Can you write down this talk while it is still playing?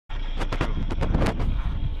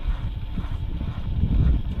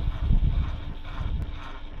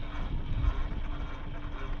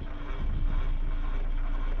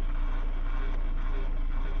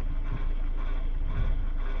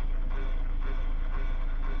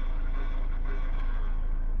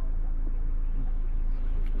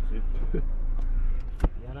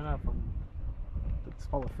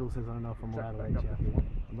Oh, what Phil says, I don't know if I'm allowed to leave you.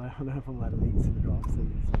 I don't know if I'm allowed to leave you in the driver's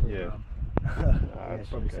seat. Yeah. Yeah,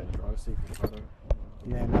 Probably set the driver's seat for the photo.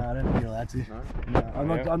 Yeah, no, I don't think you're allowed to. No?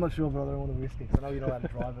 No, I'm not sure, but I don't want to risk it because I know you're not allowed to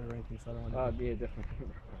drive it or anything, so I don't want to. Yeah, definitely.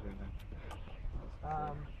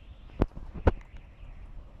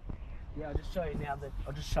 Yeah, I'll just show you now that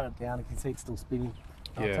I'll just shut it down. You can see it's still spinning.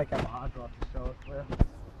 I'll take out the hard drive to show it for you.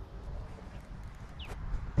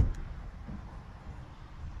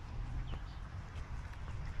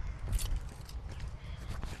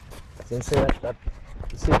 So you see that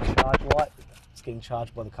you see the charge light? It's getting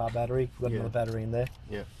charged by the car battery. We've got another battery in there.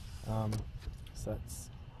 Yeah. So it's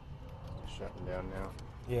shutting down now.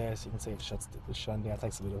 Yeah, so you can see it's shutting down. It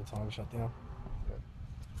takes a bit of time to shut down.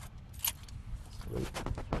 Sweet.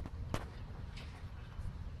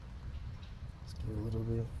 Let's give it a little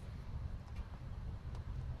bit.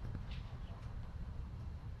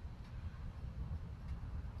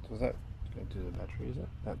 So is that connected to the battery, is it?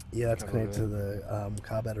 Yeah, that's connected to the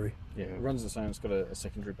car battery. Yeah, it runs the same. It's got a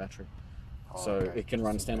secondary battery. Oh, So okay. it can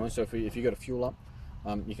run standalone. So if you got a fuel up,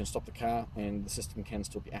 you can stop the car and the system can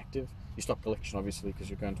still be active. You stop collection obviously because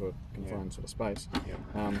you're going to a confined sort of space.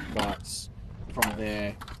 Yeah. But from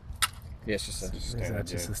there, yeah, it's just a Standard,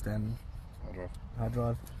 just a standard hard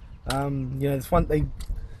drive. You know, it's one they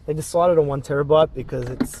decided on 1 terabyte because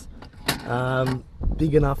it's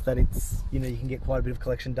big enough that it's, you know, you can get quite a bit of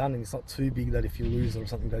collection done, and it's not too big that if you lose or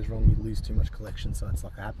something goes wrong, you lose too much collection. So it's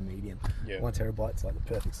like a happy medium. 1 terabyte's like the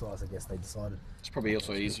perfect size, I guess they decided. It's probably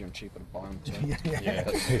also easier and cheaper to buy them too. Yeah.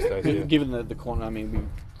 That's, given the quantity, I mean,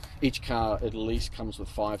 each car at least comes with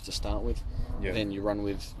 5 to start with. Yeah. Then you run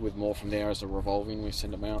with more from there as a revolving. We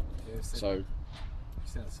send them out. So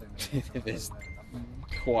there's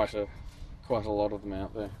quite a lot of them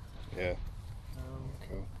out there. Yeah.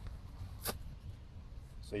 Cool.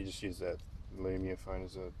 So you just use that Lumia phone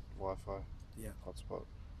as a Wi-Fi hotspot?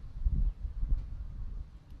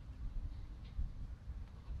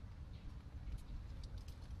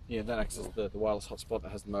 Yeah, that acts as the wireless hotspot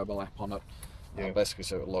that has the mobile app on it. Basically,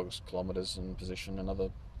 so it logs kilometres and position and other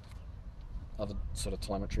sort of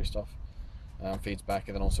telemetry stuff. Feeds back,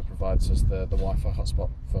 and then also provides us the Wi-Fi hotspot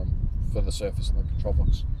for the Surface and the control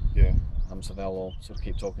box. Yeah. So they'll all sort of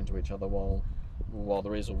keep talking to each other while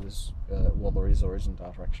there is or isn't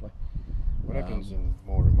data actually. What happens in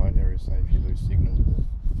more remote areas, say, if you lose signal?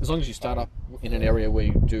 As long as you start up in an area where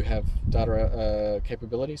you do have data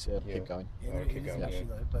capabilities, it'll keep going. Keep going.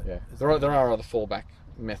 There are other fallback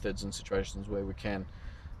methods and situations where we can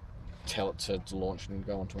tell it to launch and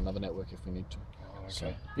go onto another network if we need to.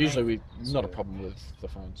 So usually not a problem with the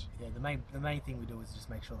phones. Yeah, the main thing we do is just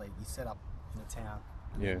make sure that you set up in a town.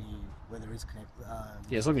 Where there is connect.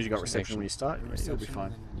 As long as you got reception when you start, you'll be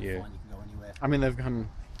fine. You can go anywhere. I mean, they've come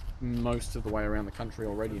most of the way around the country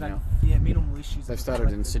already now. Yeah, minimal issues. They've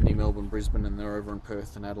started in Sydney, Melbourne, Brisbane, and they're over in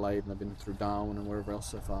Perth and Adelaide, and they've been through Darwin and wherever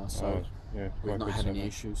else so far. So we've not had any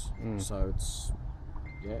issues. So it's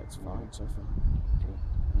fine so far.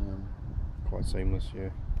 Quite seamless,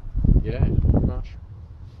 Yeah, pretty much.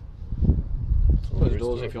 Close the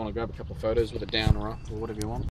doors if you want to grab a couple of photos with it down or up or whatever you want.